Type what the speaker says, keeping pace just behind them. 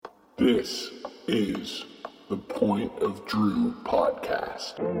This is the Point of Drew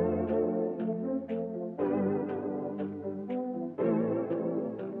podcast.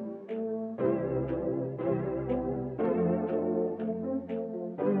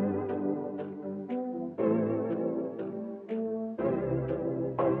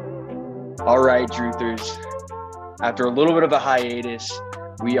 All right, Druthers. After a little bit of a hiatus,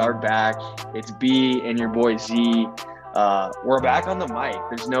 we are back. It's B and your boy Z. We're back on the mic.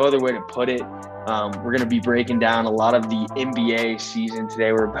 There's no other way to put it. We're going to be breaking down a lot of the NBA season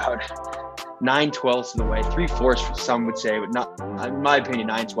today. We're about 9/12 of the way, 3/4 some would say, but not, in my opinion,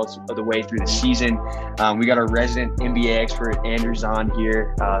 9/12 of the way through the season. We got our resident NBA expert, Andrews, on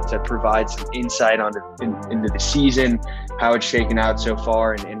here to provide some insight into the season, how it's shaken out so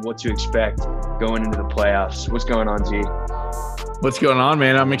far, and what to expect going into the playoffs. What's going on, Z? What's going on,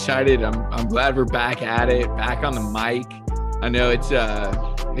 man? I'm excited. I'm glad we're back at it, back on the mic. I know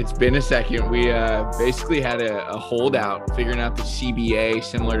it's been a second. We basically had a holdout figuring out the CBA,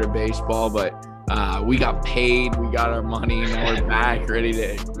 similar to baseball, but we got paid, we got our money, and now we're back, ready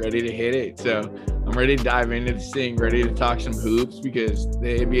to hit it. So I'm ready to dive into this thing, ready to talk some hoops because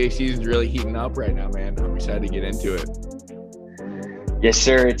the NBA season's really heating up right now, man. I'm excited to get into it. Yes,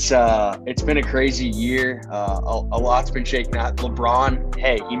 sir. It's been a crazy year. A lot's been shaken out. LeBron,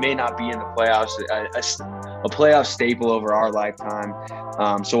 hey, he may not be in the playoffs, a playoff staple over our lifetime.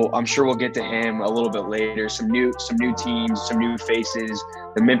 So I'm sure we'll get to him a little bit later. Some new teams, some new faces.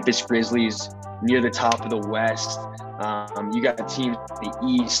 The Memphis Grizzlies near the top of the West. You got teams in the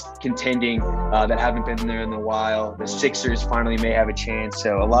East contending that haven't been there in a while. The Sixers finally may have a chance.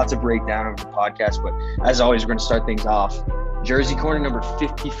 So a lot to break down over the podcast. But as always, we're going to start things off. Jersey corner number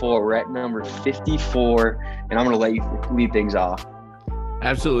 54. We're at number 54, and I'm going to let you lead things off.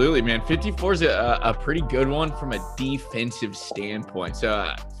 Absolutely, man. 54 is a pretty good one from a defensive standpoint.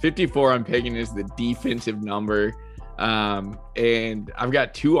 So 54 I'm picking is the defensive number. And I've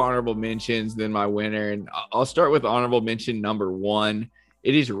got two honorable mentions, then my winner. And I'll start with honorable mention number 1.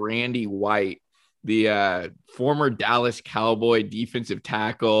 It is Randy White, the former Dallas Cowboy defensive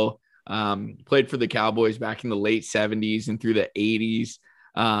tackle. Played for the Cowboys back in the late 70s and through the 80s.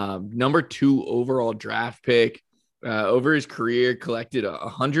 Number 2 overall draft pick. Over his career, collected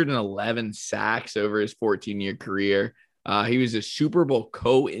 111 sacks over his 14-year career. He was a Super Bowl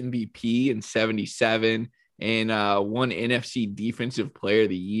co-MVP in 77 and won NFC Defensive Player of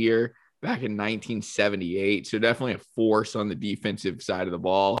the Year back in 1978. So definitely a force on the defensive side of the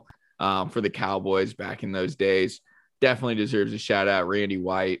ball for the Cowboys back in those days. Definitely deserves a shout out, Randy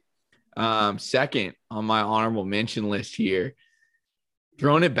White. Second on my honorable mention list here,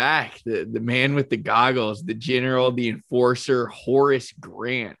 throwing it back, the man with the goggles, the general, the enforcer, Horace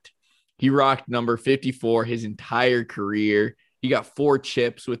Grant. He rocked number 54 his entire career. He got 4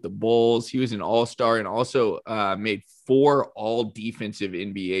 chips with the Bulls. He was an all-star and also made 4 all-defensive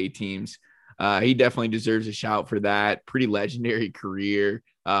NBA teams. He definitely deserves a shout for that. Pretty legendary career,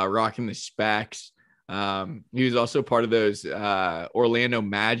 rocking the specs. He was also part of those Orlando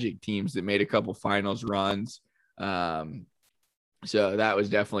Magic teams that made a couple finals runs. So that was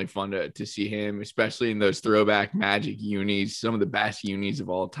definitely fun to see him, especially in those throwback Magic unis, some of the best unis of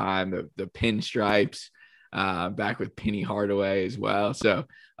all time, the pinstripes, back with Penny Hardaway as well. So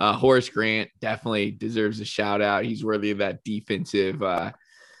Horace Grant definitely deserves a shout out. He's worthy of that defensive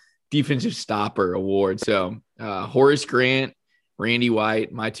stopper award. So Horace Grant, Randy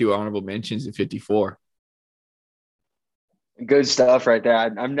White, my 2 honorable mentions at 54. Good stuff right there.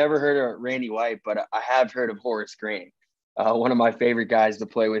 I've never heard of Randy White, but I have heard of Horace Grant. One of my favorite guys to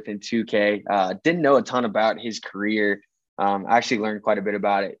play with in 2K. Didn't know a ton about his career. I actually learned quite a bit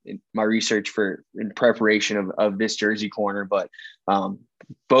about it in my research in preparation of this Jersey corner. But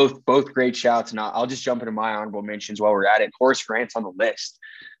both great shouts, and I'll just jump into my honorable mentions while we're at it. Horace Grant's on the list.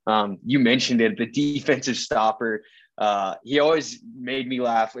 You mentioned it, the defensive stopper. He always made me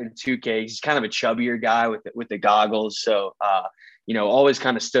laugh in 2K. He's kind of a chubbier guy with the goggles. So, always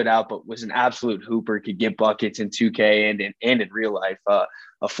kind of stood out, but was an absolute hooper, could get buckets in 2K and in real life. A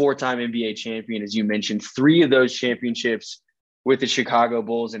 4-time NBA champion, as you mentioned, 3 of those championships with the Chicago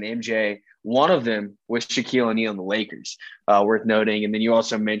Bulls and MJ. One of them was Shaquille O'Neal and the Lakers, worth noting. And then you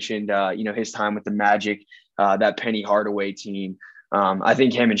also mentioned, his time with the Magic, that Penny Hardaway team. I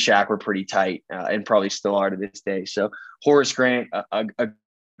think him and Shaq were pretty tight and probably still are to this day. So Horace Grant, a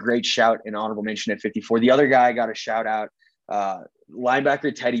great shout and honorable mention at 54. The other guy I got a shout out,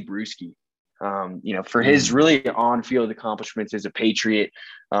 linebacker Teddy Bruschi. For his really on-field accomplishments as a Patriot,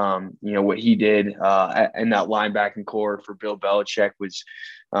 what he did in that linebacking core for Bill Belichick was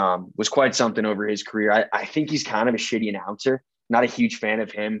quite something over his career. I think he's kind of a shitty announcer. not a huge fan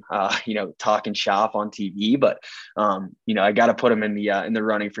of him, talking shop on TV, but I got to put him in the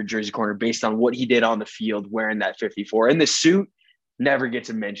running for jersey corner based on what he did on the field wearing that 54. In the suit, never gets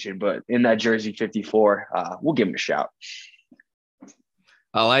a mention, but in that jersey 54, we'll give him a shout.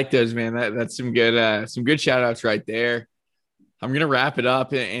 I like those, man. That's some good shout outs right there. I'm gonna wrap it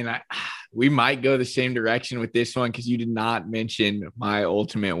up, and we might go the same direction with this one because you did not mention my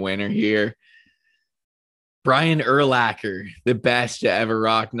ultimate winner here. Brian Urlacher, the best to ever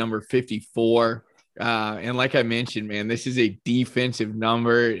rock number 54. And like I mentioned, man, this is a defensive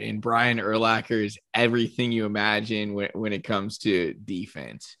number, and Brian Urlacher is everything you imagine when it comes to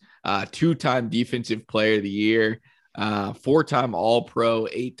defense. 2-time Defensive Player of the Year, 4-time All-Pro,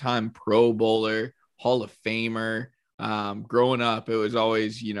 8-time Pro Bowler, Hall of Famer. Growing up, it was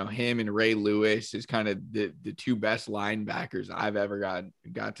always, him and Ray Lewis is kind of the two best linebackers I've ever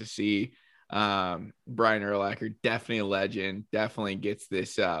got to see. Brian Urlacher, definitely a legend, definitely gets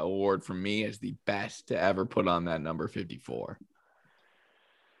this award from me as the best to ever put on that number 54.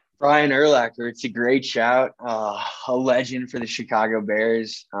 Brian Urlacher, it's a great shout. A legend for the Chicago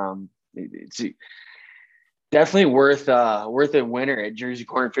Bears. It's definitely worth a winner at jersey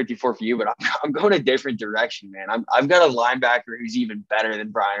corner 54 for you, but I'm going a different direction, man. I've got a linebacker who's even better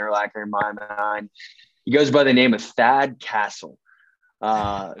than Brian Urlacher in my mind. He goes by the name of Thad Castle.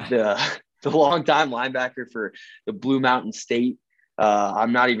 The longtime linebacker for the Blue Mountain State.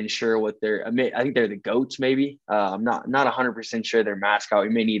 I'm not even sure what I think they're the Goats, maybe. I'm not 100% sure their mascot. We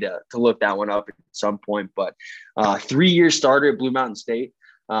may need to look that one up at some point. But 3-year starter at Blue Mountain State,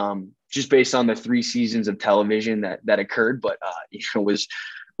 just based on the 3 seasons of television that occurred. But was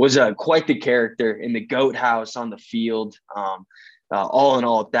quite the character in the Goat House on the field. All in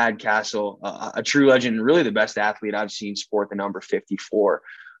all, Thad Castle, a true legend, really the best athlete I've seen sport the number 54.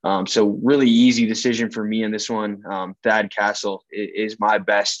 So really easy decision for me in this one. Thad Castle is my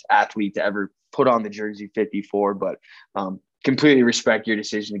best athlete to ever put on the jersey 54, but completely respect your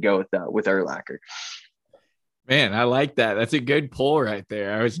decision to go with Urlacher. Man, I like that. That's a good pull right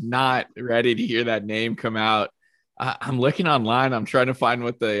there. I was not ready to hear that name come out. I'm looking online. I'm trying to find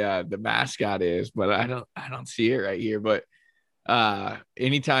what the mascot is, but I don't see it right here. But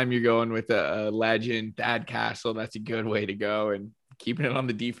anytime you're going with a legend, Thad Castle, that's a good way to go. And keeping it on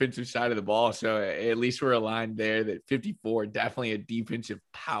the defensive side of the ball. So at least we're aligned there that 54, definitely a defensive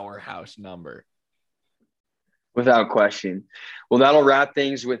powerhouse number. Without question. Well, that'll wrap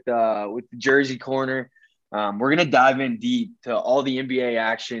things with the jersey corner. We're going to dive in deep to all the NBA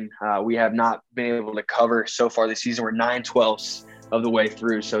action we have not been able to cover so far this season. We're 9/12 of the way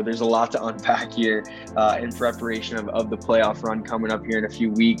through. So there's a lot to unpack here in preparation of the playoff run coming up here in a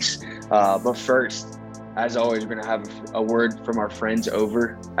few weeks. But first, as always, we're going to have a word from our friends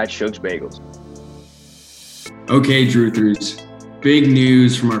over at Shug's Bagels. Okay, Druthers, big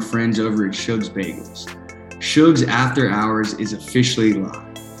news from our friends over at Shug's Bagels. Shug's After Hours is officially live.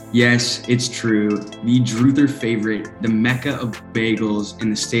 Yes, it's true. The Druther favorite, the mecca of bagels in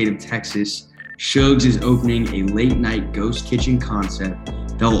the state of Texas, Shug's is opening a late-night ghost kitchen concept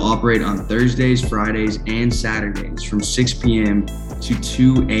that will operate on Thursdays, Fridays, and Saturdays from 6 p.m. to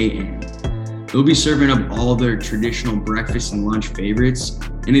 2 a.m. They'll be serving up all their traditional breakfast and lunch favorites,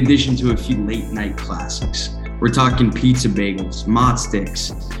 in addition to a few late-night classics. We're talking pizza bagels, mott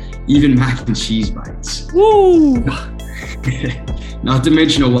sticks, even mac and cheese bites. Woo! Not to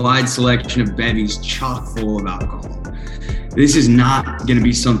mention a wide selection of bevies chock full of alcohol. This is not going to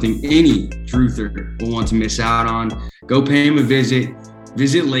be something any Druther will want to miss out on. Go pay them a visit.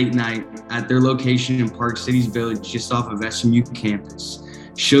 Visit late night at their location in Park Cities Village, just off of SMU campus.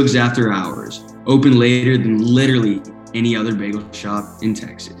 Shug's After Hours, open later than literally any other bagel shop in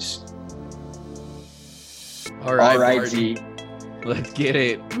Texas. All right, G. Let's get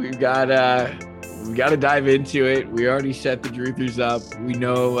it. We've got to dive into it. We already set the Druthers up. We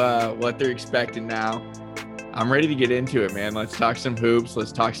know what they're expecting now. I'm ready to get into it, man. Let's talk some hoops.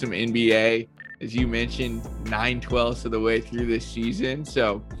 Let's talk some NBA. As you mentioned, 9/12 of the way through this season.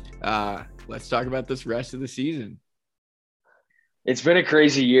 So let's talk about this rest of the season. It's been a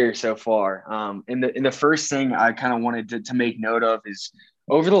crazy year so far. And the first thing I kind of wanted to make note of is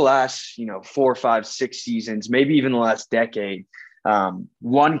over the last, 4, 5, 6 seasons, maybe even the last decade,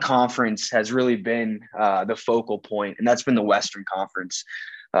 one conference has really been the focal point, and that's been the Western Conference.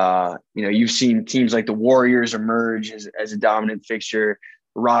 You've seen teams like the Warriors emerge as a dominant fixture,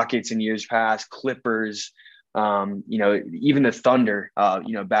 Rockets in years past, Clippers, even the Thunder,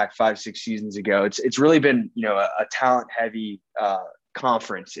 back 5, 6 seasons ago. It's really been, a talent heavy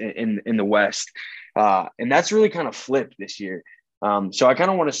conference in the West. And that's really kind of flipped this year. So I kind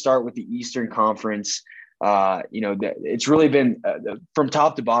of want to start with the Eastern Conference. It's really been from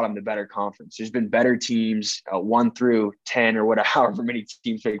top to bottom the better conference. There's been better teams, 1 through 10 or whatever, however many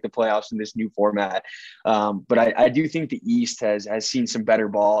teams make the playoffs in this new format. But I do think the East has seen some better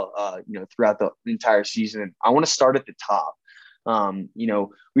ball, throughout the entire season. And I want to start at the top.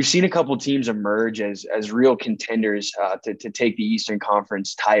 We've seen a couple of teams emerge as real contenders to take the Eastern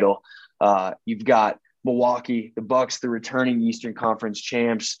Conference title. You've got Milwaukee, the Bucks, the returning Eastern Conference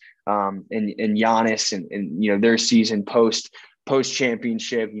champs, and Giannis and their season post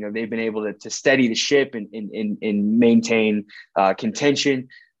championship. They've been able to steady the ship and maintain contention.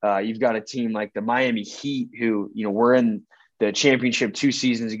 You've got a team like the Miami Heat who were in the championship 2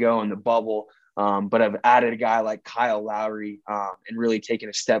 seasons ago in the bubble. But I've added a guy like Kyle Lowry and really taken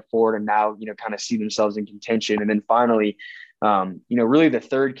a step forward and now, kind of see themselves in contention. And then finally, really the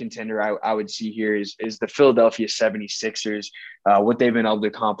third contender I would see here is the Philadelphia 76ers, what they've been able to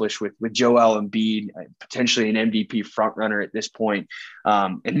accomplish with Joel Embiid, potentially an MVP frontrunner at this point.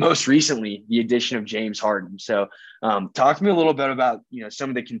 And most recently, the addition of James Harden. So talk to me a little bit about, some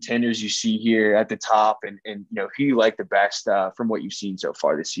of the contenders you see here at the top and who you like the best from what you've seen so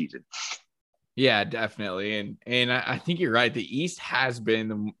far this season. Yeah, definitely. And I think you're right. The East has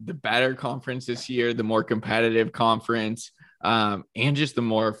been the better conference this year, the more competitive conference, and just the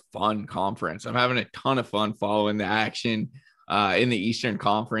more fun conference. I'm having a ton of fun following the action in the Eastern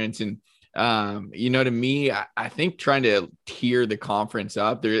Conference. And, to me, I think trying to tier the conference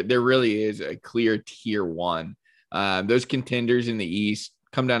up, there really is a clear tier 1. Those contenders in the East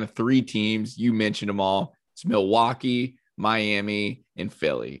come down to 3 teams. You mentioned them all. It's Milwaukee, Miami, and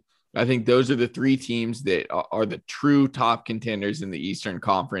Philly. I think those are the 3 teams that are the true top contenders in the Eastern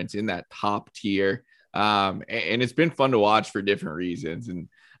Conference in that top tier. And it's been fun to watch for different reasons. And,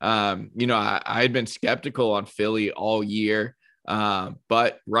 I had been skeptical on Philly all year.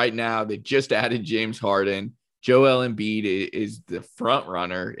 But right now they just added James Harden. Joel Embiid is the front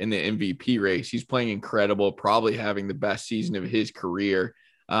runner in the MVP race. He's playing incredible, probably having the best season of his career.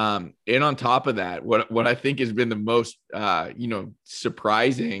 And on top of that, what I think has been the most,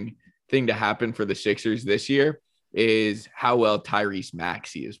 surprising thing to happen for the Sixers this year is how well Tyrese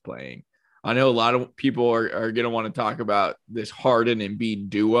Maxey is playing. I know a lot of people are going to want to talk about this Harden and Embiid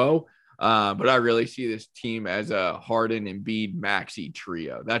duo, but I really see this team as a Harden, Embiid, Maxey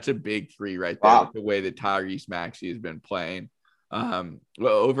trio. That's a big 3 right there. Wow. With the way that Tyrese Maxey has been playing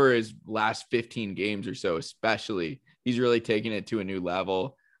over his last 15 games or so, especially, he's really taking it to a new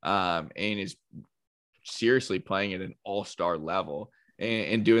level and is seriously playing at an all-star level.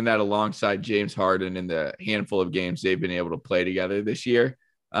 And doing that alongside James Harden in the handful of games they've been able to play together this year.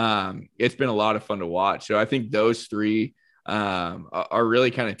 It's been a lot of fun to watch. So I think those 3 are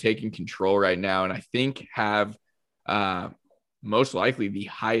really kind of taking control right now. And I think have most likely the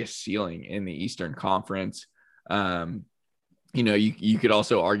highest ceiling in the Eastern Conference. You could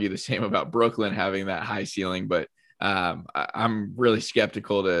also argue the same about Brooklyn having that high ceiling, but I'm really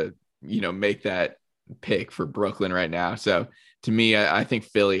skeptical to, make that pick for Brooklyn right now. So to me, I think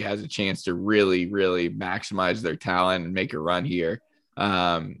Philly has a chance to really, really maximize their talent and make a run here.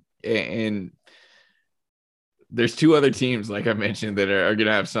 And there's 2 other teams, like I mentioned, that are going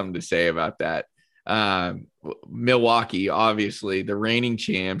to have something to say about that. Milwaukee, obviously, the reigning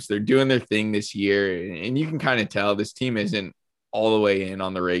champs, they're doing their thing this year. And you can kind of tell this team isn't all the way in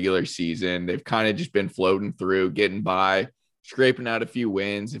on the regular season. They've kind of just been floating through, getting by, scraping out a few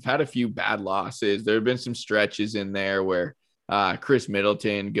wins. They've had a few bad losses. There have been some stretches in there where Chris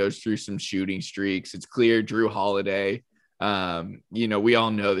Middleton goes through some shooting streaks. It's clear Jrue Holiday, we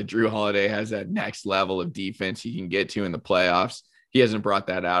all know that Jrue Holiday has that next level of defense he can get to in the playoffs. He hasn't brought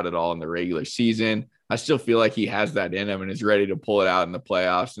that out at all in the regular season. I still feel like he has that in him and is ready to pull it out in the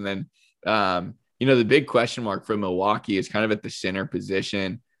playoffs. And then, the big question mark for Milwaukee is kind of at the center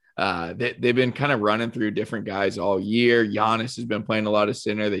position. They've been kind of running through different guys all year. Giannis has been playing a lot of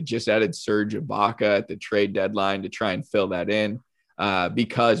center. They just added Serge Ibaka at the trade deadline to try and fill that in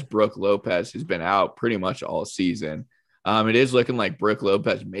because Brook Lopez has been out pretty much all season. It is looking like Brook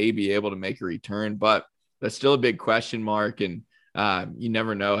Lopez may be able to make a return, but that's still a big question mark. And you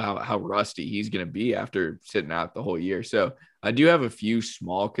never know how rusty he's going to be after sitting out the whole year. So I do have a few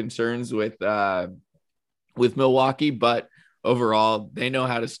small concerns with Milwaukee, but overall, they know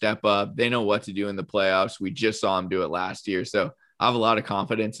how to step up. They know what to do in the playoffs. We just saw them do it last year. So I have a lot of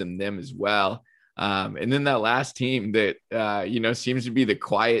confidence in them as well. And then that last team that, seems to be the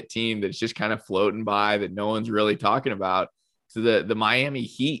quiet team that's just kind of floating by that no one's really talking about. So the Miami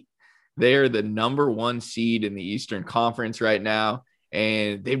Heat, they're the number 1 seed in the Eastern Conference right now.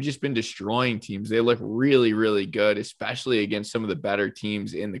 And they've just been destroying teams. They look really, really good, especially against some of the better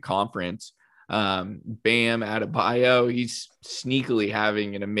teams in the conference. Bam Adebayo, he's sneakily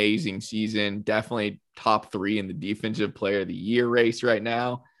having an amazing season. Definitely top 3 in the defensive player of the year race right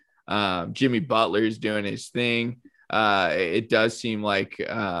now. Jimmy Butler's doing his thing. It does seem like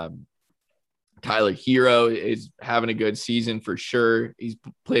Tyler Hero is having a good season for sure. He's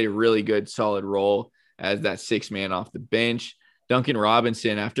played a really good, solid role as that 6th man off the bench. Duncan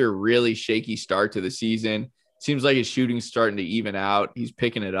Robinson, after a really shaky start to the season, seems like his shooting's starting to even out. He's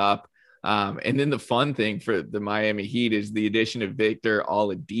picking it up. And then the fun thing for the Miami Heat is the addition of Victor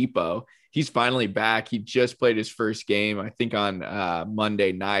Oladipo. He's finally back. He just played his first game, I think, on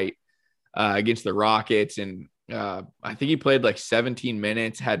Monday night against the Rockets. And I think he played like 17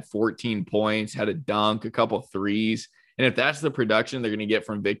 minutes, had 14 points, had a dunk, a couple threes. And if that's the production they're going to get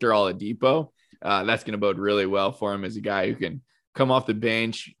from Victor Oladipo, that's going to bode really well for him as a guy who can come off the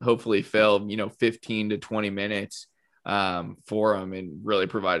bench, hopefully fill, 15 to 20 minutes for him and really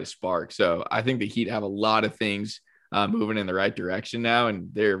provide a spark. So I think the Heat have a lot of things moving in the right direction now, and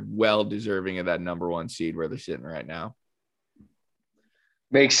they're well deserving of that number 1 seed where they're sitting right now.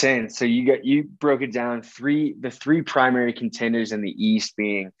 Makes sense. So you broke it down, the three primary contenders in the East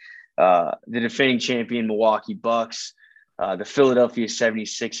being the defending champion Milwaukee Bucks, the Philadelphia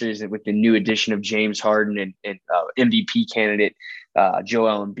 76ers with the new addition of James Harden and MVP candidate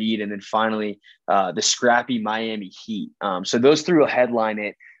Joel Embiid, and then finally the scrappy Miami Heat. So those three will headline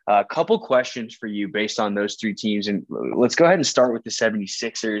it. A couple questions for you based on those 3 teams. And let's go ahead and start with the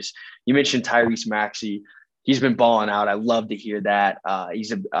 76ers. You mentioned Tyrese Maxey. He's been balling out. I love to hear that.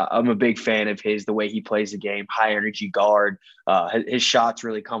 I'm a big fan of his, the way he plays the game, high energy guard. His shots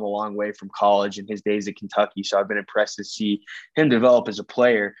really come a long way from college and his days at Kentucky. So I've been impressed to see him develop as a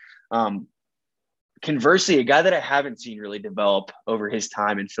player. Conversely, a guy that I haven't seen really develop over his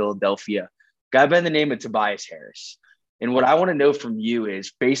time in Philadelphia, a guy by the name of Tobias Harris. And what I want to know from you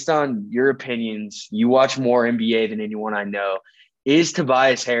is, based on your opinions, you watch more NBA than anyone I know, is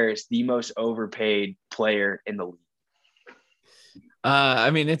Tobias Harris the most overpaid player in the league?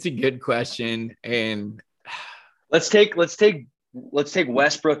 I mean, it's a good question. And let's take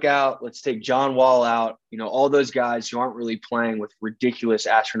Westbrook out. Let's take John Wall out. All those guys who aren't really playing with ridiculous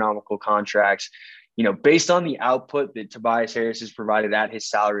astronomical contracts. Based on the output that Tobias Harris has provided at his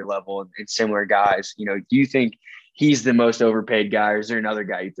salary level and similar guys, do you think he's the most overpaid guy, or is there another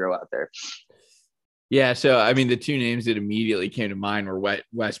guy you throw out there? Yeah. So, I mean, the 2 names that immediately came to mind were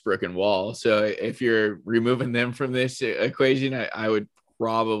Westbrook and Wall. So if you're removing them from this equation, I would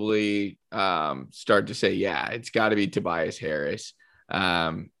probably start to say, yeah, it's got to be Tobias Harris.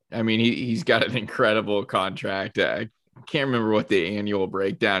 I mean, he's got an incredible contract. I can't remember what the annual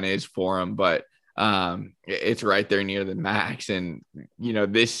breakdown is for him, but it's right there near the max. And,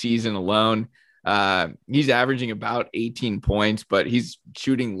 this season alone, he's averaging about 18 points, but he's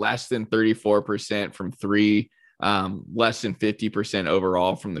shooting less than 34% from 3, less than 50%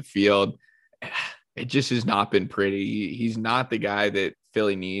 overall from the field. It just has not been pretty. He's not the guy that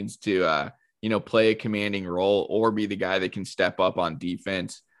Philly needs to, play a commanding role or be the guy that can step up on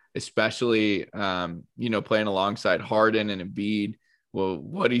defense, especially, playing alongside Harden and Embiid. Well,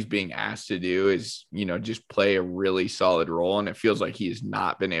 what he's being asked to do is, just play a really solid role. And it feels like he has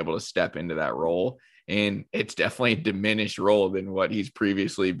not been able to step into that role. And it's definitely a diminished role than what he's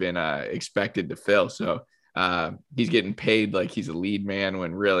previously been expected to fill. So he's getting paid like he's a lead man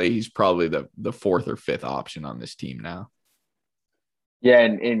when really he's probably the 4th or 5th option on this team now. Yeah.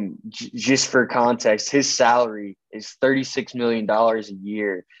 And just for context, his salary is $36 million a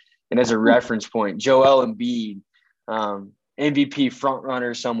year. And as a reference point, Joel Embiid, MVP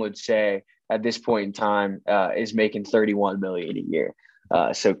frontrunner, some would say at this point in time, is making $31 million a year.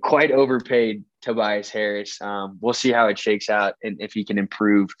 So quite overpaid Tobias Harris. We'll see how it shakes out and if he can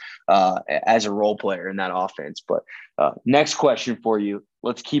improve as a role player in that offense. But next question for you.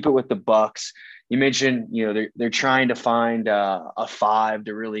 Let's keep it with the Bucks. You mentioned, they're trying to find a 5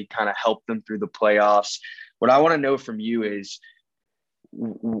 to really kind of help them through the playoffs. What I want to know from you is,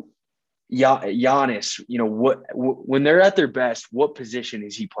 Giannis, when they're at their best, what position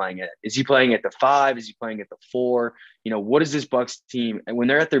is he playing at? Is he playing at the 5? Is he playing at the 4? What is this Bucks team? And when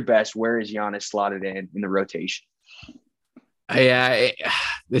they're at their best, where is Giannis slotted in the rotation? Yeah,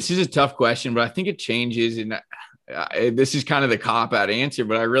 this is a tough question, but I think it changes. And this is kind of the cop-out answer,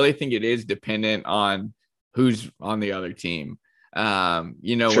 but I really think it is dependent on who's on the other team.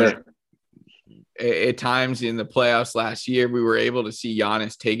 Sure. At times in the playoffs last year, we were able to see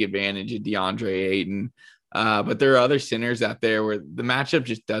Giannis take advantage of DeAndre Ayton. But there are other centers out there where the matchup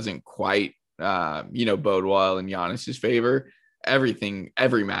just doesn't quite, bode well in Giannis's favor. Every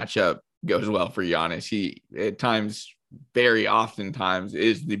matchup goes well for Giannis. He at times very oftentimes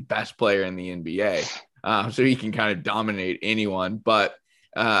is the best player in the NBA. So he can kind of dominate anyone. But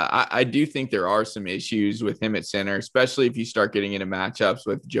I do think there are some issues with him at center, especially if you start getting into matchups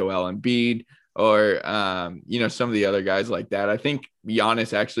with Joel Embiid or, some of the other guys like that. I think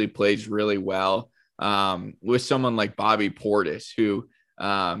Giannis actually plays really well with someone like Bobby Portis, who,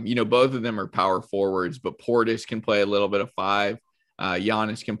 both of them are power forwards, but Portis can play a little bit of 5.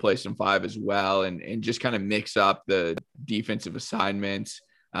 Giannis can play some 5 as well, and just kind of mix up the defensive assignments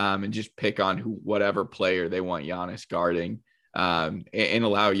and just pick on whatever player they want Giannis guarding, and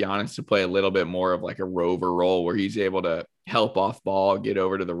allow Giannis to play a little bit more of like a rover role where he's able to help off ball, get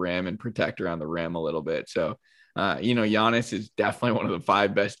over to the rim, and protect around the rim a little bit. So, Giannis is definitely one of the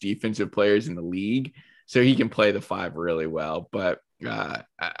 5 best defensive players in the league, so he can play the 5 really well. But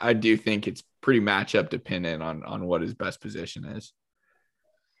I do think it's pretty matchup dependent on what his best position is.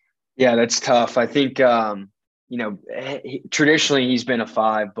 Yeah, that's tough. I think, traditionally he's been a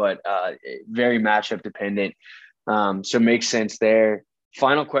 5, but very matchup dependent. So it makes sense there.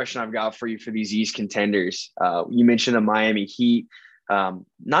 Final question I've got for you for these East contenders. You mentioned the Miami Heat,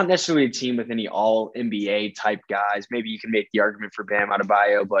 not necessarily a team with any all NBA type guys. Maybe you can make the argument for Bam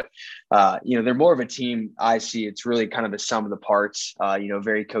Adebayo, but they're more of a team. I see it's really kind of the sum of the parts,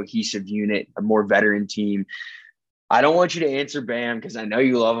 very cohesive unit, a more veteran team. I don't want you to answer Bam because I know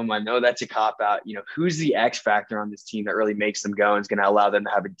you love him. I know that's a cop out. Who's the X factor on this team that really makes them go and is going to allow them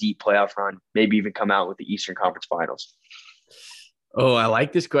to have a deep playoff run, maybe even come out with the Eastern Conference Finals? Oh, I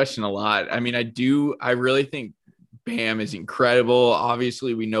like this question a lot. I mean, I really think Bam is incredible.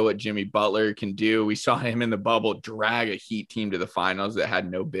 Obviously, we know what Jimmy Butler can do. We saw him in the bubble drag a Heat team to the finals that had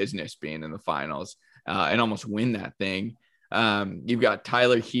no business being in the finals and almost win that thing. You've got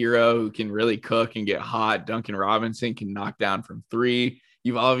Tyler Hero, who can really cook and get hot. Duncan Robinson can knock down from 3.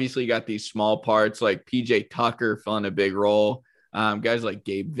 You've obviously got these small parts like PJ Tucker filling a big role. Guys like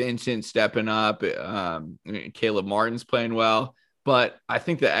Gabe Vincent stepping up. Caleb Martin's playing well. But I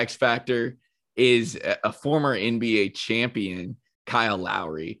think the X factor is a former NBA champion, Kyle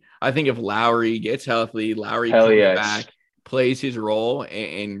Lowry. I think if Lowry gets healthy, Lowry comes back, plays his role,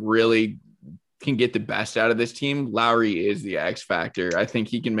 and really can get the best out of this team, Lowry is the X factor. I think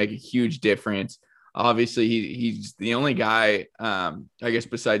he can make a huge difference. Obviously, he's the only guy, I guess,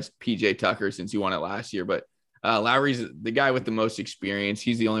 besides PJ Tucker, since he won it last year. But Lowry's the guy with the most experience.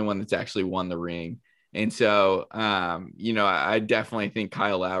 He's the only one that's actually won the ring. And so, I definitely think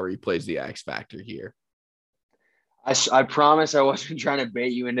Kyle Lowry plays the X factor here. I promise I wasn't trying to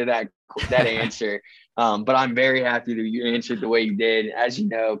bait you into that answer, but I'm very happy that you answered the way you did. As you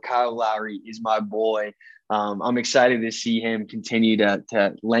know, Kyle Lowry is my boy. I'm excited to see him continue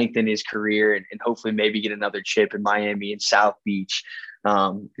to lengthen his career and hopefully maybe get another chip in Miami and South Beach.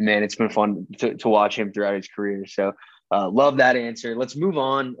 Man, it's been fun to watch him throughout his career. So love that answer. Let's move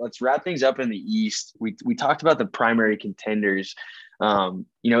on. Let's wrap things up in the East. We talked about the primary contenders.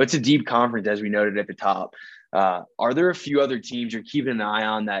 It's a deep conference, as we noted at the top. Are there a few other teams you're keeping an eye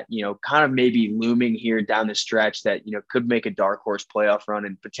on that, kind of maybe looming here down the stretch that, could make a dark horse playoff run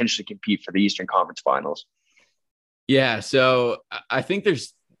and potentially compete for the Eastern Conference Finals? Yeah. So I think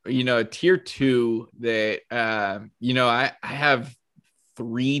there's, a tier 2 that, I have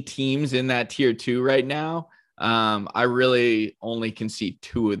 3 teams in that tier 2 right now. I really only can see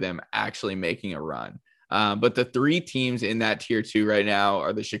 2 of them actually making a run. But the 3 teams in that tier 2 right now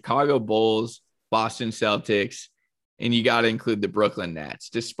are the Chicago Bulls, Boston Celtics, and you got to include the Brooklyn Nets.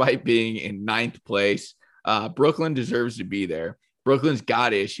 Despite being in 9th place, Brooklyn deserves to be there. Brooklyn's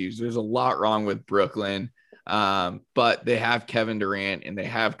got issues. There's a lot wrong with Brooklyn, but they have Kevin Durant and they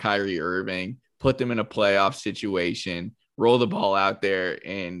have Kyrie Irving. Put them in a playoff situation, roll the ball out there,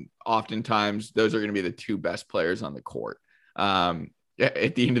 and oftentimes those are going to be the 2 best players on the court. At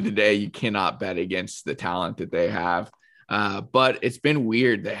the end of the day, you cannot bet against the talent that they have. But it's been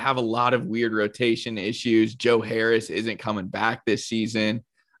weird. They have a lot of weird rotation issues. Joe Harris isn't coming back this season.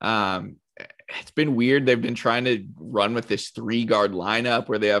 It's been weird. They've been trying to run with this 3-guard lineup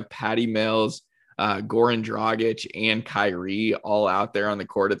where they have Patty Mills, Goran Dragic, and Kyrie all out there on the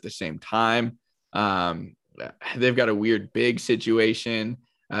court at the same time. They've got a weird big situation.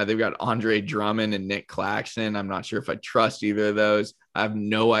 They've got Andre Drummond and Nick Claxton. I'm not sure if I trust either of those. I have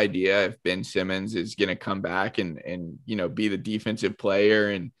no idea if Ben Simmons is going to come back and be the defensive player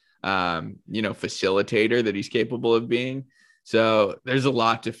and, facilitator that he's capable of being. So there's a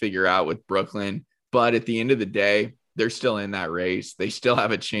lot to figure out with Brooklyn. But at the end of the day, they're still in that race. They still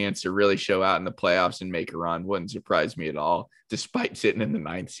have a chance to really show out in the playoffs and make a run. Wouldn't surprise me at all, despite sitting in the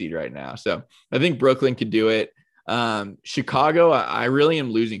 9th seed right now. So I think Brooklyn could do it. Chicago, I really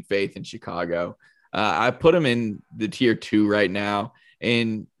am losing faith in Chicago. I put them in the tier 2 right now.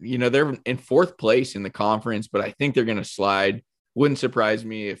 And, they're in 4th place in the conference, but I think they're going to slide. Wouldn't surprise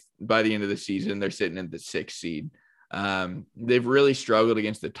me if by the end of the season, they're sitting in the 6th seed. They've really struggled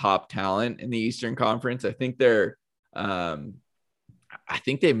against the top talent in the Eastern Conference. I think they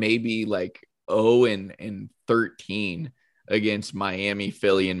may be like 0-13 against Miami,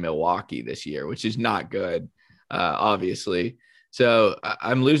 Philly, and Milwaukee this year, which is not good, obviously. So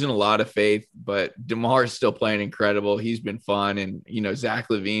I'm losing a lot of faith, but DeMar is still playing incredible. He's been fun. And, Zach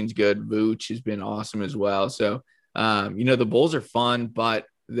LaVine's good. Vooch has been awesome as well. So, the Bulls are fun, but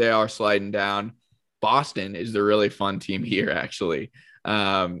they are sliding down. Boston is the really fun team here, actually.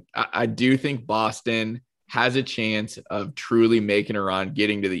 I do think Boston has a chance of truly making a run,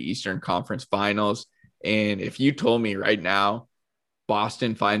 getting to the Eastern Conference Finals. And if you told me right now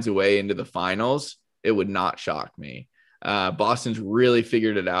Boston finds a way into the finals, it would not shock me. Boston's really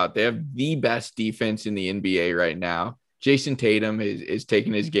figured it out. They have the best defense in the NBA right now. Jason Tatum is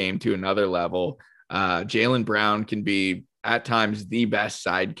taking his game to another level. Jaylen Brown can be at times the best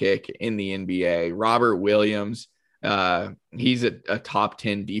sidekick in the NBA. Robert Williams, he's a top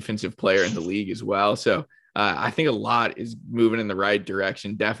 10 defensive player in the league as well. So I think a lot is moving in the right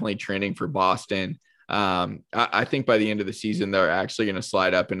direction, definitely trending for Boston. I think by the end of the season, they're actually going to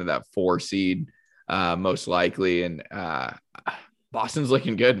slide up into that 4 seed. Most likely. And Boston's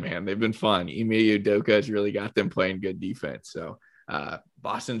looking good, man. They've been fun. Ime Udoka has really got them playing good defense. So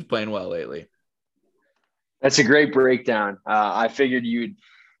Boston's playing well lately. That's a great breakdown. I figured you'd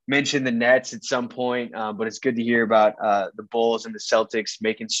mention the Nets at some point, but it's good to hear about the Bulls and the Celtics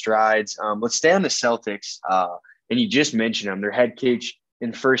making strides. Let's stay on the Celtics. And you just mentioned them. Their head coach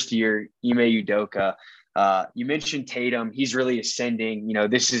in first year, Ime Udoka. You mentioned Tatum. He's really ascending.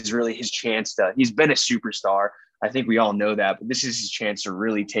 This is really his chance he's been a superstar. I think we all know that, but this is his chance to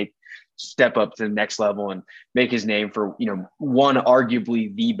really step up to the next level and make his name for, one,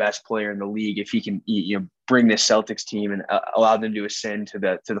 arguably the best player in the league. If he can, bring this Celtics team and allow them to ascend to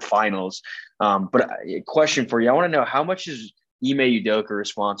the finals. But a question for you, I want to know, how much is Ime Udoka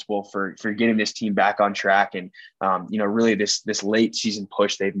responsible for getting this team back on track and, really this late season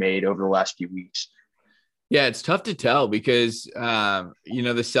push they've made over the last few weeks? Yeah, it's tough to tell because, the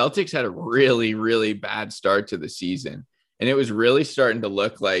Celtics had a really, really bad start to the season. And it was really starting to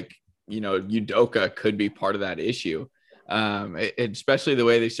look like, Udoka could be part of that issue. Especially the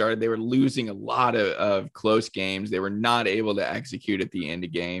way they started. They were losing a lot of close games. They were not able to execute at the end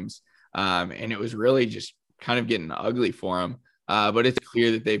of games. And it was really just kind of getting ugly for them. But it's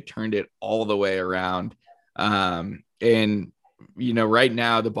clear that they've turned it all the way around. And right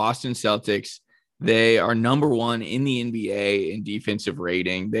now, the Boston Celtics, they are number 1 in the NBA in defensive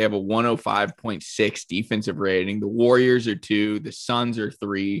rating. They have a 105.6 defensive rating. The Warriors are 2. The Suns are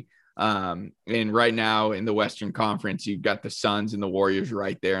 3. And right now in the Western Conference, you've got the Suns and the Warriors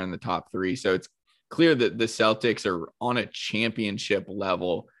right there in the top 3. So it's clear that the Celtics are on a championship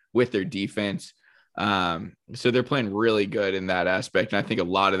level with their defense. So they're playing really good in that aspect. And I think a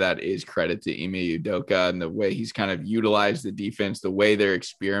lot of that is credit to Ime Udoka and the way he's kind of utilized the defense, the way they're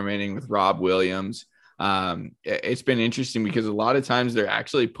experimenting with Rob Williams. It's been interesting because a lot of times they're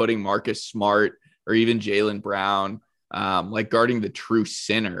actually putting Marcus Smart or even Jaylen Brown, like guarding the true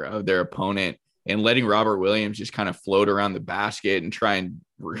center of their opponent and letting Robert Williams just kind of float around the basket and try and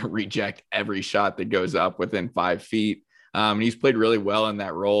reject every shot that goes up within 5 feet. And he's played really well in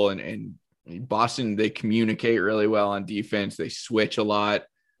that role. And Boston, they communicate really well on defense. They switch a lot.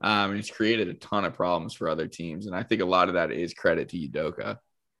 And it's created a ton of problems for other teams. And I think a lot of that is credit to Udoka.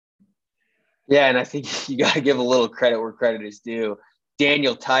 Yeah, and I think you got to give a little credit where credit is due.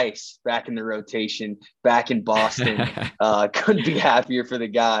 Daniel Tice back in the rotation, back in Boston. Couldn't be happier for the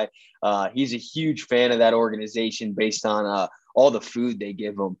guy. He's a huge fan of that organization based on all the food they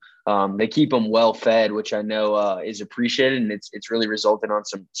give him. They keep him well fed, which I know is appreciated, and it's really resulted on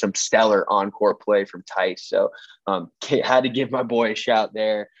some stellar on-court play from Tice. So had to give my boy a shout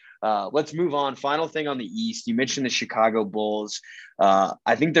there. Let's move on. Final thing on the East. You mentioned the Chicago Bulls.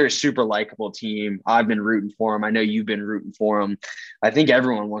 I think they're a super likable team. I've been rooting for them. I know you've been rooting for them. I think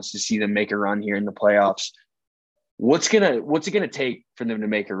everyone wants to see them make a run here in the playoffs. What's it gonna take for them to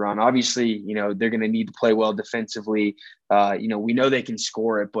make a run? Obviously, they're gonna need to play well defensively. We know they can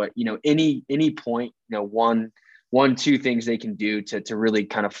score it, but any point, one, two things they can do to really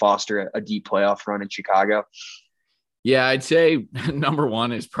kind of foster a deep playoff run in Chicago. Yeah, I'd say number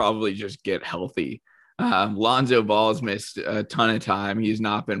 1 is probably just get healthy. Lonzo Ball's missed a ton of time. He's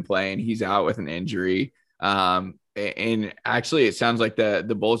not been playing. He's out with an injury. And actually, it sounds like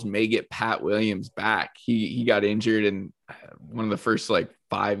the Bulls may get Pat Williams back. He got injured in one of the first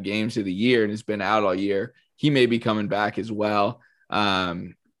 5 games of the year and has been out all year. He may be coming back as well.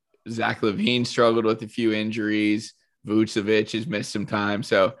 Zach LaVine struggled with a few injuries. Vucevic has missed some time.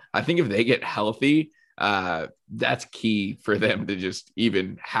 So I think if they get healthy, that's key for them to just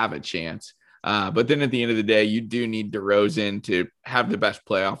even have a chance. But then at the end of the day, you do need DeRozan to have the best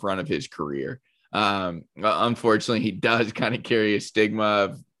playoff run of his career. Unfortunately, he does kind of carry a stigma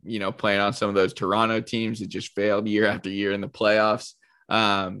of, playing on some of those Toronto teams that just failed year after year in the playoffs.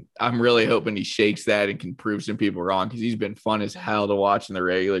 I'm really hoping he shakes that and can prove some people wrong, because he's been fun as hell to watch in the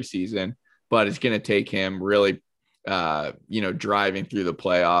regular season, but it's going to take him really, driving through the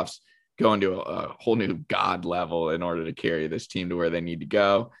playoffs, going to a whole new God level in order to carry this team to where they need to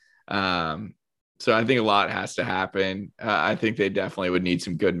go. So I think a lot has to happen. I think they definitely would need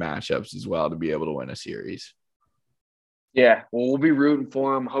some good matchups as well to be able to win a series. Yeah, well, we'll be rooting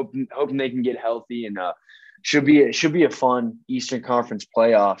for them, hoping they can get healthy, and should be a fun Eastern Conference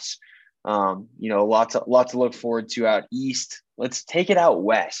playoffs. Lots to look forward to out East. Let's take it out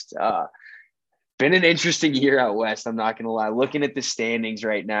West. Been an interesting year out West, I'm not going to lie. Looking at the standings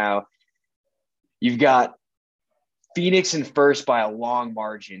right now, you've got Phoenix in first by a long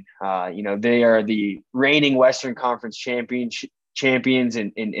margin. They are the reigning Western Conference champions,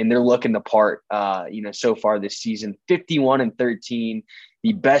 and they're looking the part, so far this season. 51-13,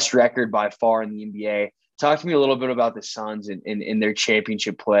 the best record by far in the NBA. Talk to me a little bit about the Suns and their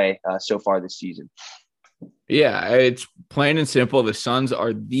championship play so far this season. Yeah, it's plain and simple. The Suns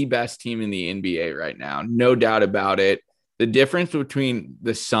are the best team in the NBA right now. No doubt about it. The difference between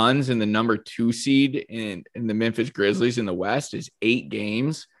the Suns and the number 2 seed in the Memphis Grizzlies in the West is 8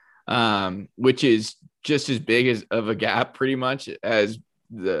 games, which is just as big of a gap pretty much as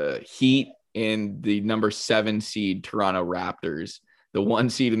the Heat and the number 7 seed Toronto Raptors. The 1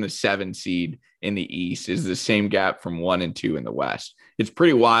 seed and the 7 seed in the East is the same gap from 1 and 2 in the West. It's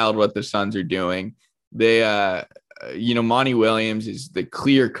pretty wild what the Suns are doing. They, Monty Williams is the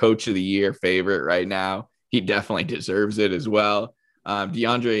clear coach of the year favorite right now. He definitely deserves it as well.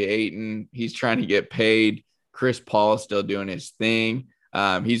 DeAndre Ayton, he's trying to get paid. Chris Paul is still doing his thing.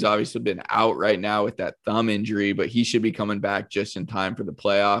 He's obviously been out right now with that thumb injury, but he should be coming back just in time for the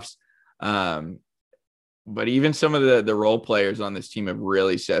playoffs. But even some of the role players on this team have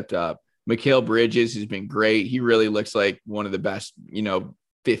really stepped up. Mikal Bridges has been great. He really looks like one of the best,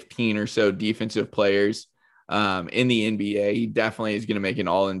 15 or so defensive players in the NBA. He definitely is going to make an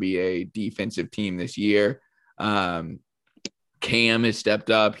all-NBA defensive team this year. Cam has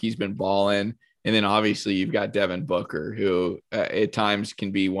stepped up. He's been balling. And then obviously you've got Devin Booker, who at times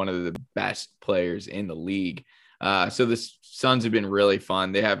can be one of the best players in the league. So the Suns have been really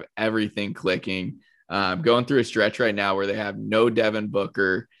fun. They have everything clicking. Going through a stretch right now where they have no Devin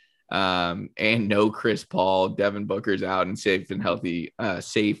Booker and no Chris Paul. Devin Booker's out in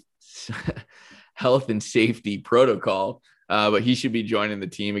health and safety protocol, but he should be joining the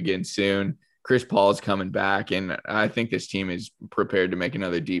team again soon. Chris Paul is coming back, and I think this team is prepared to make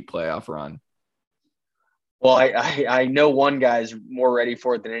another deep playoff run. Well, I know one guy's more ready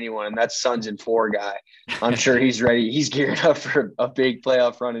for it than anyone, and that's Suns in 4 guy. I'm sure he's ready. He's geared up for a big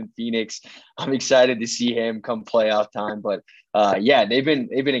playoff run in Phoenix. I'm excited to see him come playoff time. But they've been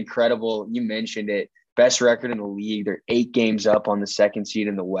incredible. You mentioned it. Best record in the league. They're 8 games up on the 2nd seed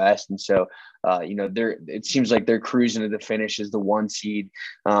in the West, and so it seems like they're cruising to the finish as the 1 seed.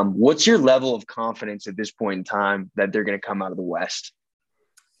 What's your level of confidence at this point in time that they're going to come out of the West?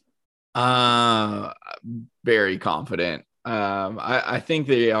 Very confident. I think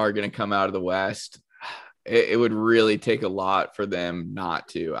they are going to come out of the West. It would really take a lot for them not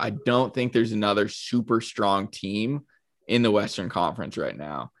to. I don't think there's another super strong team in the Western Conference right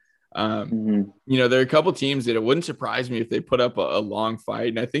now. There are a couple teams that it wouldn't surprise me if they put up a long fight.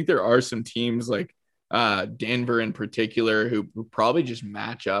 And I think there are some teams like Denver in particular who probably just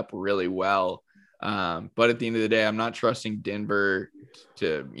match up really well. But at the end of the day, I'm not trusting Denver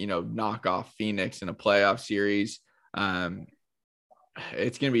to, knock off Phoenix in a playoff series.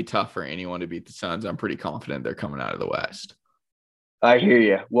 It's going to be tough for anyone to beat the Suns. I'm pretty confident they're coming out of the West. I hear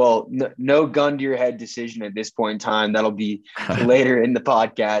you. Well, no gun to your head decision at this point in time. That'll be later in the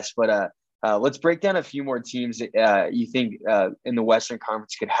podcast. But let's break down a few more teams that you think in the Western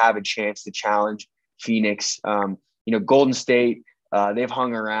Conference could have a chance to challenge Phoenix. Golden State, they've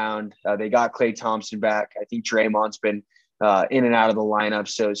hung around. They got Klay Thompson back. I think Draymond's been in and out of the lineup.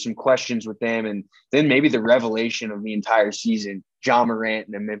 So some questions with them. And then maybe the revelation of the entire season, Ja Morant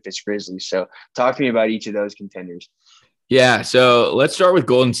and the Memphis Grizzlies. So talk to me about each of those contenders. Yeah, so let's start with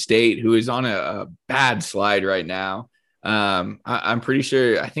Golden State, who is on a bad slide right now. I'm pretty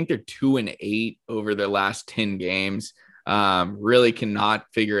sure, I think they're 2-8 over their last 10 games. really cannot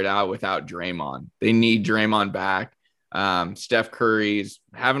figure it out without Draymond. They need Draymond back. Steph Curry is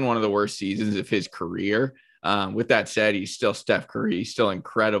having one of the worst seasons of his career. With that said, he's still Steph Curry. He's still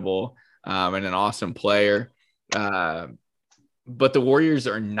incredible and an awesome player. But the Warriors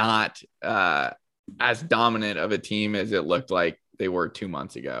are not as dominant of a team as it looked like they were 2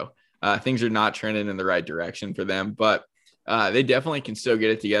 months ago. Things are not trending in the right direction for them, but they definitely can still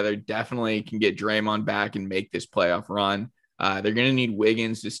get it together. Definitely can get Draymond back and make this playoff run. They're going to need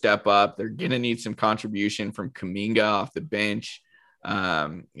Wiggins to step up. They're going to need some contribution from Kuminga off the bench.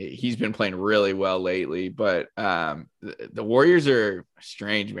 He's been playing really well lately, but the Warriors are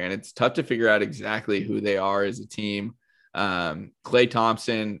strange, man. It's tough to figure out exactly who they are as a team. Klay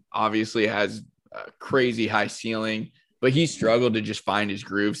Thompson obviously has a crazy high ceiling, but he's struggled to just find his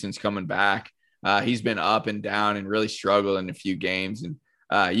groove since coming back. He's been up and down and really struggled in a few games. And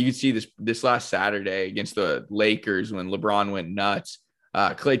you can see this last Saturday against the Lakers when LeBron went nuts.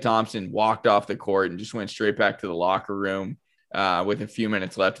 Klay Thompson walked off the court and just went straight back to the locker room with a few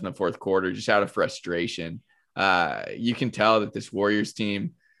minutes left in the fourth quarter, just out of frustration. You can tell that this Warriors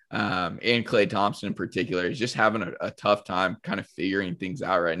team and Klay Thompson in particular is just having a tough time kind of figuring things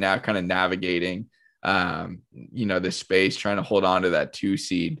out right now, kind of navigating, this space, trying to hold on to that 2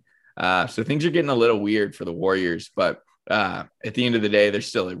 seed. So things are getting a little weird for the Warriors, but at the end of the day, they're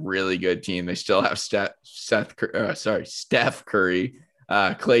still a really good team. They still have Steph Curry,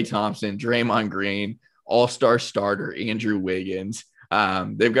 Klay Thompson, Draymond Green, all-star starter Andrew Wiggins.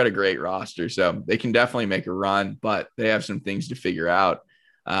 They've got a great roster, so they can definitely make a run, but they have some things to figure out.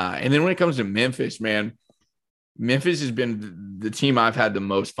 And then when it comes to Memphis, man, Memphis has been the team I've had the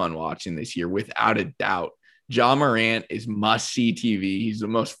most fun watching this year, without a doubt. Ja Morant is must-see TV. He's the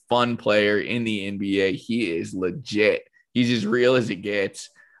most fun player in the NBA. He is legit. He's as real as it gets.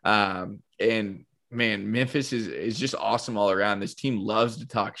 And, man, Memphis is just awesome all around. This team loves to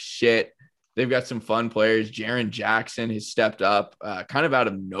talk shit. They've got some fun players. Jaren Jackson has stepped up kind of out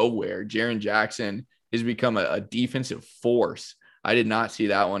of nowhere. Jaren Jackson has become a defensive force. I did not see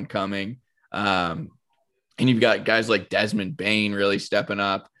that one coming. And you've got guys like Desmond Bane really stepping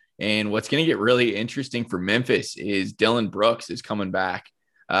up. And what's going to get really interesting for Memphis is Dillon Brooks is coming back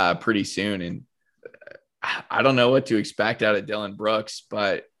pretty soon. And I don't know what to expect out of Dillon Brooks,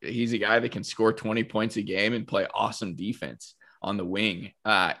 but he's a guy that can score 20 points a game and play awesome defense on the wing.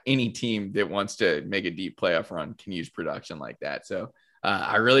 Any team that wants to make a deep playoff run can use production like that. So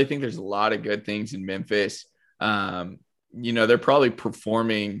I really think there's a lot of good things in Memphis. They're probably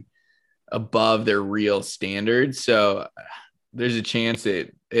performing above their real standards. So there's a chance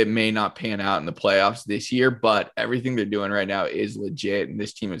that it may not pan out in the playoffs this year, but everything they're doing right now is legit. And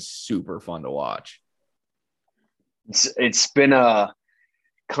this team is super fun to watch. It's been a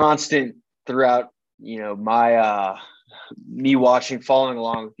constant throughout, my me following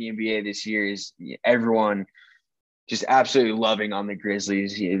along with the NBA this year is everyone just absolutely loving on the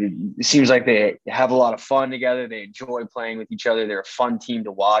Grizzlies. It seems like they have a lot of fun together. They enjoy playing with each other. They're a fun team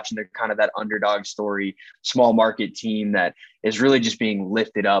to watch, and they're kind of that underdog story, small market team that is really just being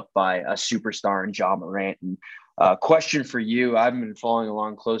lifted up by a superstar in Ja Morant. And question for you, I've been following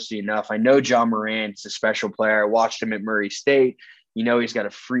along closely enough. I know Ja Morant's a special player. I watched him at Murray State. He's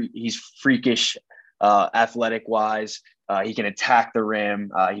got he's freakish athletic wise. He can attack the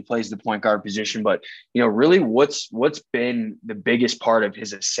rim. He plays the point guard position, but really what's been the biggest part of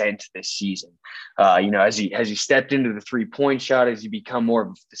his ascent this season? Has he stepped into the 3-point shot? Has he become more of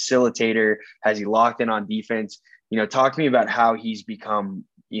a facilitator? Has he locked in on defense? Talk to me about how he's become,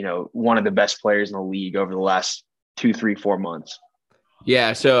 one of the best players in the league over the last 2, 3, 4 months.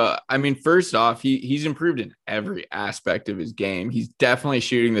 Yeah. So, first off, he's improved in every aspect of his game. He's definitely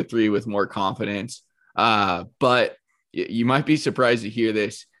shooting the 3 with more confidence. But you might be surprised to hear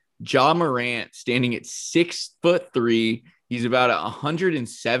this. Ja Morant, standing at 6'3", he's about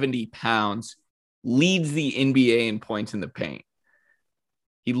 170 pounds, leads the NBA in points in the paint.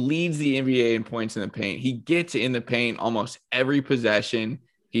 He leads the NBA in points in the paint. He gets in the paint almost every possession.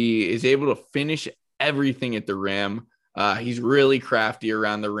 He is able to finish everything at the rim. He's really crafty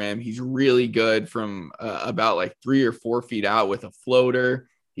around the rim. He's really good from about 3 or 4 feet out with a floater.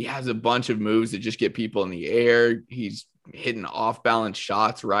 He has a bunch of moves that just get people in the air. He's hitting off-balance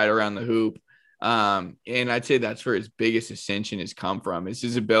shots right around the hoop. And I'd say that's where his biggest ascension has come from, is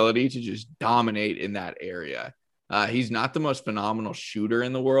his ability to just dominate in that area. He's not the most phenomenal shooter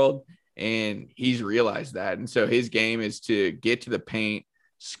in the world, and he's realized that. And so his game is to get to the paint,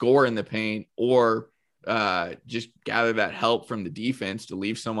 score in the paint, or just gather that help from the defense to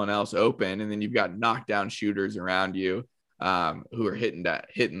leave someone else open. And then you've got knockdown shooters around you who are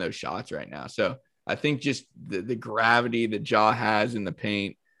hitting those shots right now. So I think just the gravity that Ja has in the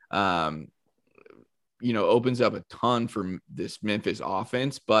paint, opens up a ton for this Memphis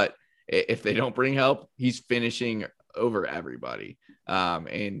offense. But if they don't bring help, he's finishing over everybody.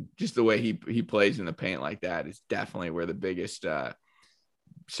 And just the way he plays in the paint like that is definitely where the biggest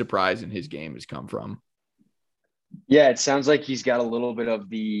surprise in his game has come from. Yeah, it sounds like he's got a little bit of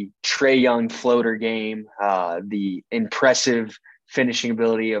the Trae Young floater game, the impressive finishing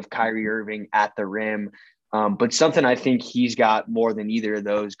ability of Kyrie Irving at the rim. But something I think he's got more than either of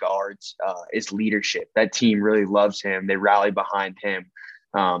those guards is leadership. That team really loves him. They rally behind him.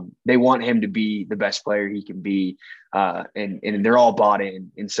 They want him to be the best player he can be, and they're all bought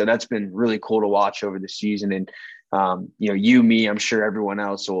in. And so that's been really cool to watch over the season. And me, I'm sure everyone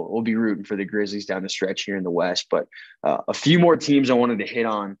else will be rooting for the Grizzlies down the stretch here in the West. But a few more teams I wanted to hit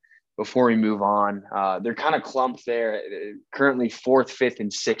on before we move on. They're kind of clumped there, currently 4th, 5th,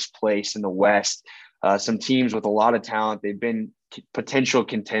 and 6th place in the West. Some teams with a lot of talent. They've been potential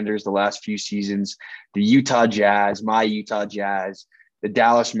contenders the last few seasons. The Utah Jazz, my Utah Jazz, the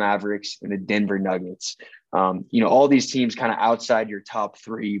Dallas Mavericks, and the Denver Nuggets. All these teams kind of outside your top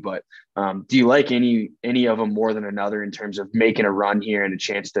 3, but do you like any of them more than another in terms of making a run here and a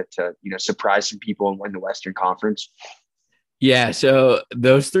chance to surprise some people and win the Western Conference? Yeah, so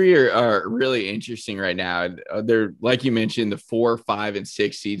those 3 are really interesting right now. They're, like you mentioned, the 4, 5, and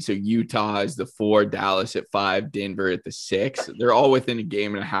 6 seeds. So Utah is the 4, Dallas at 5, Denver at the 6. They're all within a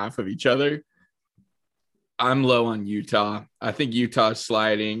game and a half of each other. I'm low on Utah. I think Utah's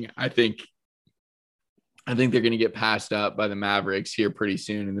sliding. I think they're going to get passed up by the Mavericks here pretty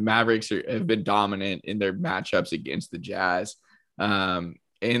soon. And the Mavericks have been dominant in their matchups against the Jazz. And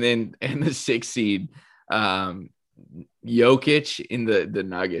then in the 6th seed, Jokic in the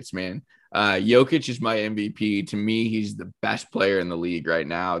Nuggets, man. Jokic is my MVP. To me, he's the best player in the league right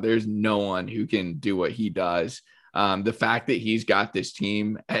now. There's no one who can do what he does. The fact that he's got this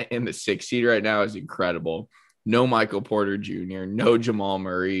team in the 6th seed right now is incredible. No Michael Porter Jr., no Jamal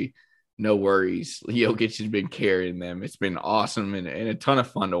Murray, no worries. Jokic has been carrying them. It's been awesome and a ton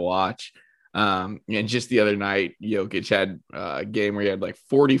of fun to watch. And just the other night, Jokic had a game where he had like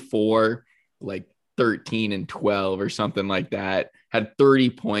 44, like 13 and 12 or something like that. Had 30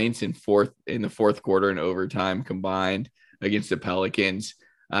 points in the fourth quarter and overtime combined against the Pelicans.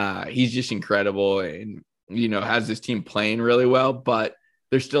 He's just incredible and has this team playing really well, but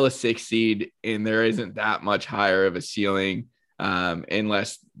they're still a 6th seed and there isn't that much higher of a ceiling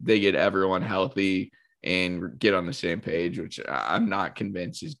unless they get everyone healthy and get on the same page, which I'm not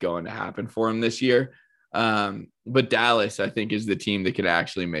convinced is going to happen for them this year. But Dallas, I think, is the team that could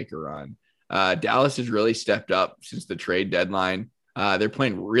actually make a run. Dallas has really stepped up since the trade deadline. They're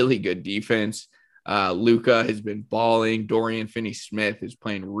playing really good defense. Luka has been balling. Dorian Finney-Smith is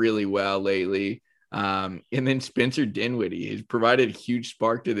playing really well lately. And then Spencer Dinwiddie has provided a huge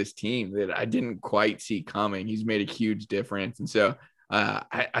spark to this team that I didn't quite see coming. He's made a huge difference. And so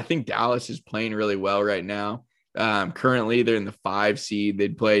I think Dallas is playing really well right now. Currently, they're in the 5 seed. They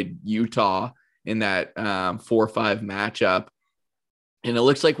played Utah in that 4-5 matchup. And it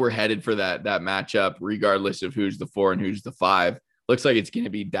looks like we're headed for that matchup, regardless of who's the 4 and who's the 5. Looks like it's going to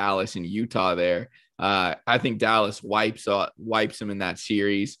be Dallas and Utah there. I think Dallas wipes them in that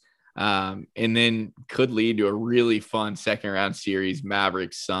series. And then could lead to a really fun second round series,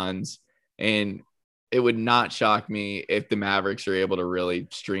 Mavericks Suns. And it would not shock me if the Mavericks are able to really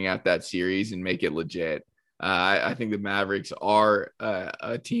string out that series and make it legit. I think the Mavericks are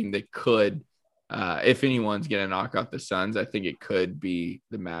a team that could, if anyone's going to knock off the Suns, I think it could be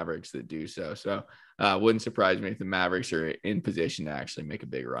the Mavericks that do so. So wouldn't surprise me if the Mavericks are in position to actually make a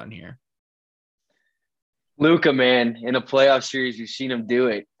big run here. Luka, man, in a playoff series, we've seen him do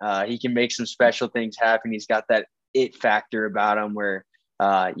it. He can make some special things happen. He's got that it factor about him where,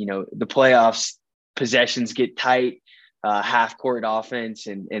 the playoffs possessions get tight, half court offense,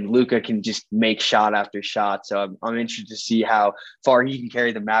 and Luka can just make shot after shot. So I'm interested to see how far he can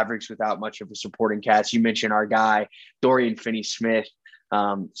carry the Mavericks without much of a supporting cast. You mentioned our guy, Dorian Finney-Smith.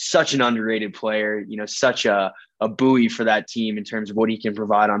 Such an underrated player, such a buoy for that team in terms of what he can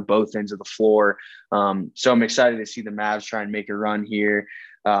provide on both ends of the floor. So I'm excited to see the Mavs try and make a run here.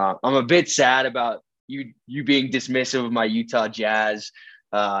 I'm a bit sad about you being dismissive of my Utah Jazz.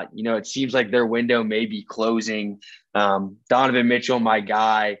 It seems like their window may be closing. Donovan Mitchell, my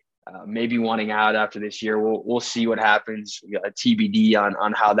guy, maybe wanting out after this year. We'll see what happens. TBD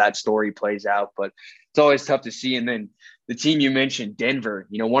on how that story plays out, but it's always tough to see. And then the team you mentioned, Denver,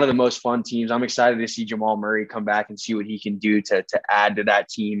 one of the most fun teams. I'm excited to see Jamal Murray come back and see what he can do to add to that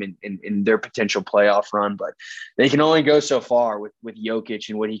team in their potential playoff run. But they can only go so far with Jokic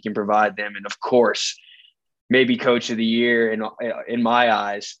and what he can provide them. And of course, maybe coach of the year in my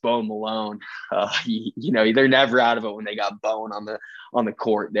eyes, Bo Malone. They're never out of it when they got Bone on the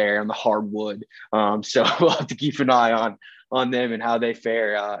court there on the hardwood. So we'll have to keep an eye on them and how they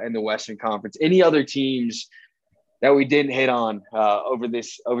fare in the Western Conference. Any other teams that we didn't hit on over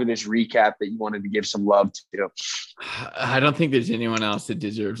this recap that you wanted to give some love to? I don't think there's anyone else that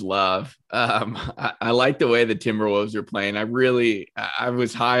deserves love. I like the way the Timberwolves are playing. I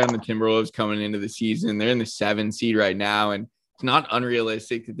was high on the Timberwolves coming into the season. They're in the 7 seed right now, and it's not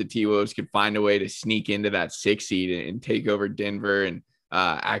unrealistic that the T-Wolves could find a way to sneak into that 6 seed and take over Denver and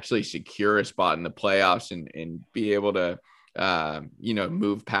actually secure a spot in the playoffs and be able to,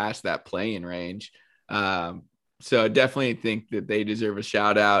 move past that play-in range. So I definitely think that they deserve a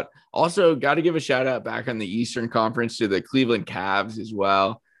shout out. Also, got to give a shout out back on the Eastern Conference to the Cleveland Cavs as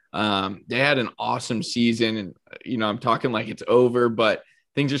well. They had an awesome season, and I'm talking like it's over, but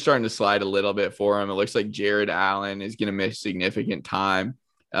things are starting to slide a little bit for them. It looks like Jared Allen is going to miss significant time.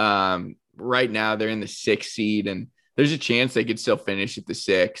 Right now, they're in the 6th seed, and there's a chance they could still finish at the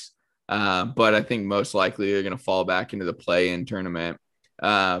 6. But I think most likely they're going to fall back into the play-in tournament.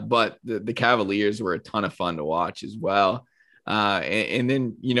 But the Cavaliers were a ton of fun to watch as well. And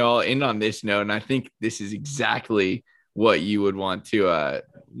then, I'll end on this note, and I think this is exactly what you would want to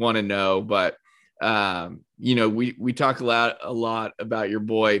know. But, we talk a lot about your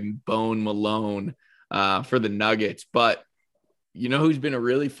boy Bone Malone for the Nuggets, but who's been a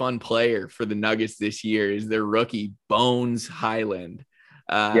really fun player for the Nuggets this year is their rookie Bones Highland.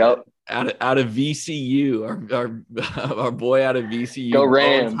 Yep. Out of VCU, our boy out of VCU, Go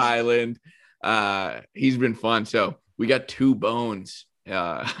Rams. Bones Highland. He's been fun. So we got 2 Bones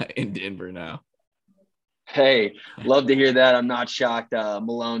in Denver now. Hey, love to hear that. I'm not shocked.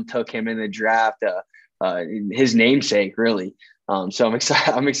 Malone took him in the draft, his namesake, really. So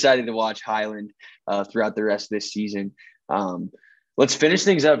I'm excited to watch Highland throughout the rest of this season. Let's finish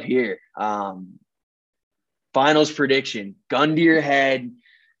things up here. Finals prediction. Gun to your head.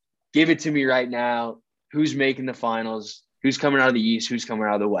 Give it to me right now. Who's making the finals? Who's coming out of the East? Who's coming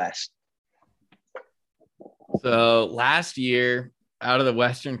out of the West? So last year, out of the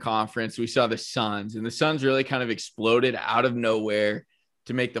Western Conference, we saw the Suns, and the Suns really kind of exploded out of nowhere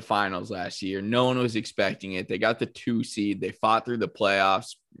to make the finals last year. No one was expecting it. They got the 2 seed. They fought through the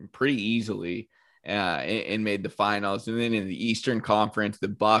playoffs pretty easily and made the finals. And then in the Eastern Conference, the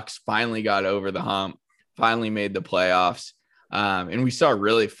Bucks finally got over the hump, finally made the playoffs. And we saw a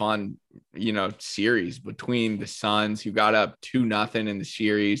really fun, series between the Suns, who got up 2-0 in the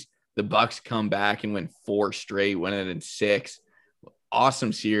series. The Bucks come back and win 4 straight, winning in 6.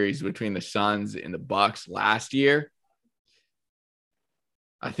 Awesome series between the Suns and the Bucks last year.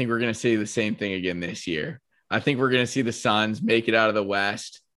 I think we're going to see the same thing again this year. I think we're going to see the Suns make it out of the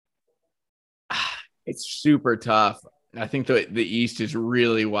West. It's super tough. I think the East is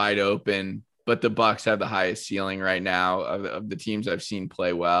really wide open, but the Bucks have the highest ceiling right now of the teams I've seen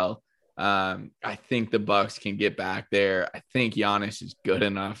play well. I think the Bucks can get back there. I think Giannis is good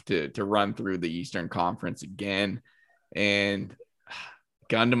enough to run through the Eastern Conference again. And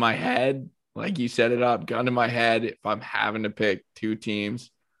gun to my head, like you set it up, gun to my head, if I'm having to pick 2 teams,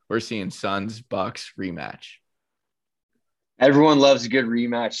 we're seeing Suns Bucks rematch. Everyone loves a good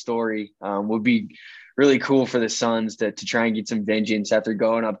rematch story. Would be really cool for the Suns to try and get some vengeance after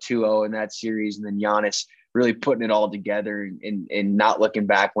going up 2-0 in that series, and then Giannis really putting it all together and not looking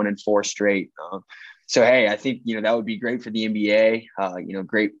back, winning 4 straight. So, hey, I think, that would be great for the NBA,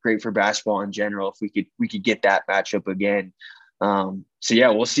 great for basketball in general if we could get that matchup again. So, yeah,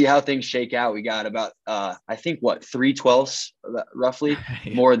 we'll see how things shake out. We got about, I think, 3/12 roughly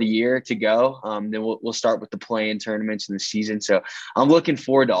more of the year to go. Then we'll start with the play-in tournaments in the season. So I'm looking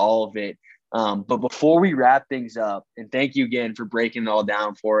forward to all of it. But before we wrap things up, and thank you again for breaking it all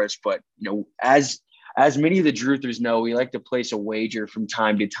down for us. But, as many of the Druthers know, we like to place a wager from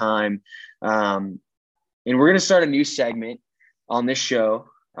time to time. And we're going to start a new segment on this show.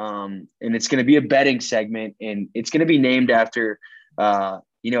 And it's going to be a betting segment, and it's going to be named after, a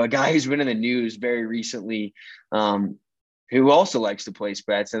guy who's been in the news very recently, who also likes to place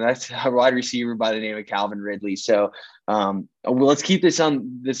bets, and that's a wide receiver by the name of Calvin Ridley. So let's keep this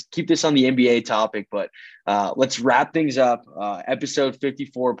on the NBA topic, but let's wrap things up. Episode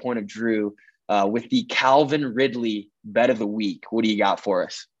 54, Point of Drew, with the Calvin Ridley bet of the week. What do you got for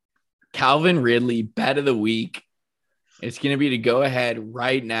us? Calvin Ridley, bet of the week. It's going to be to go ahead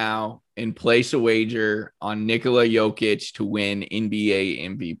right now and place a wager on Nikola Jokic to win NBA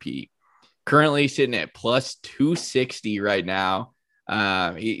MVP. Currently sitting at plus 260 right now.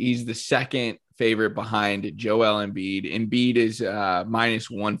 He's the second favorite behind Joel Embiid. Embiid is minus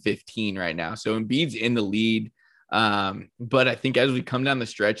 115 right now. So Embiid's in the lead. But I think as we come down the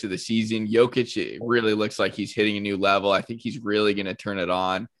stretch of the season, Jokic, it really looks like he's hitting a new level. I think he's really going to turn it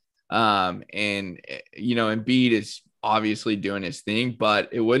on. Embiid is obviously doing his thing, but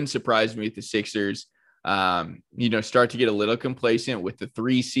it wouldn't surprise me if the Sixers, start to get a little complacent with the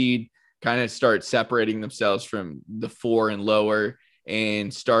 3 seed, kind of start separating themselves from the 4 and lower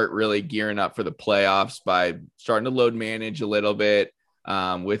and start really gearing up for the playoffs by starting to load manage a little bit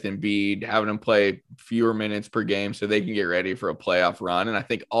with Embiid, having him play fewer minutes per game so they can get ready for a playoff run. And I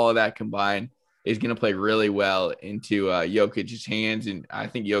think all of that combined is going to play really well into Jokic's hands. And I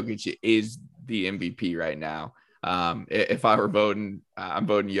think Jokic is the MVP right now. If I were voting, I'm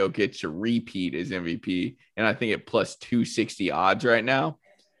voting Jokic to repeat as MVP. And I think at plus 260 odds right now,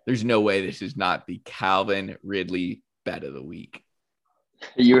 there's no way this is not the Calvin Ridley bet of the week.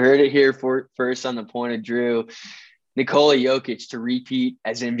 You heard it here first on the Point of Drew. Nikola Jokic to repeat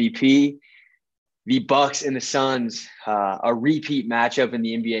as MVP. The Bucks and the Suns, a repeat matchup in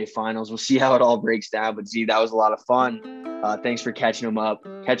the NBA Finals. We'll see how it all breaks down. But Z, that was a lot of fun. Thanks for catching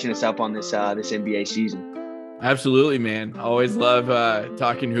us up on this NBA season. Absolutely, man. Always love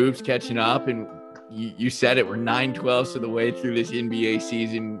talking hoops, catching up, and you said it. We're 9/12 of the way through this NBA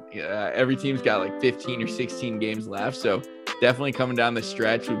season. Every team's got like 15 or 16 games left, so definitely coming down the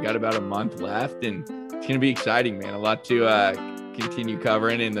stretch. We've got about a month left, and it's going to be exciting, man. A lot to continue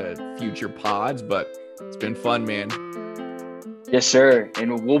covering in the future pods, but it's been fun, man. Yes, sir.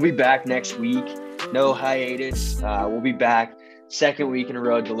 And we'll be back next week. No hiatus. We'll be back second week in a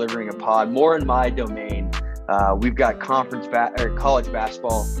row delivering a pod, more in my domain. We've got college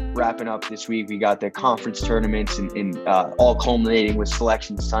basketball wrapping up this week. We got the conference tournaments and all culminating with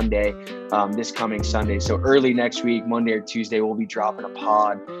Selection Sunday this coming Sunday. So early next week, Monday or Tuesday, we'll be dropping a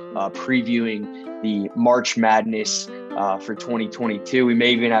pod previewing the March Madness for 2022. We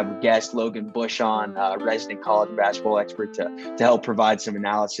may even have a guest, Logan Bush, on, resident college basketball expert, to help provide some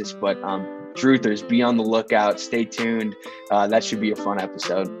analysis. But Truthers, be on the lookout. Stay tuned. That should be a fun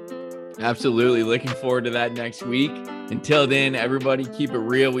episode. Absolutely. Looking forward to that next week. Until then, everybody, keep it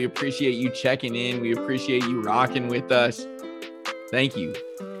real. We appreciate you checking in. We appreciate you rocking with us. Thank you.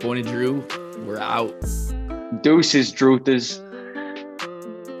 Point of Drew, we're out. Deuces, Truthers.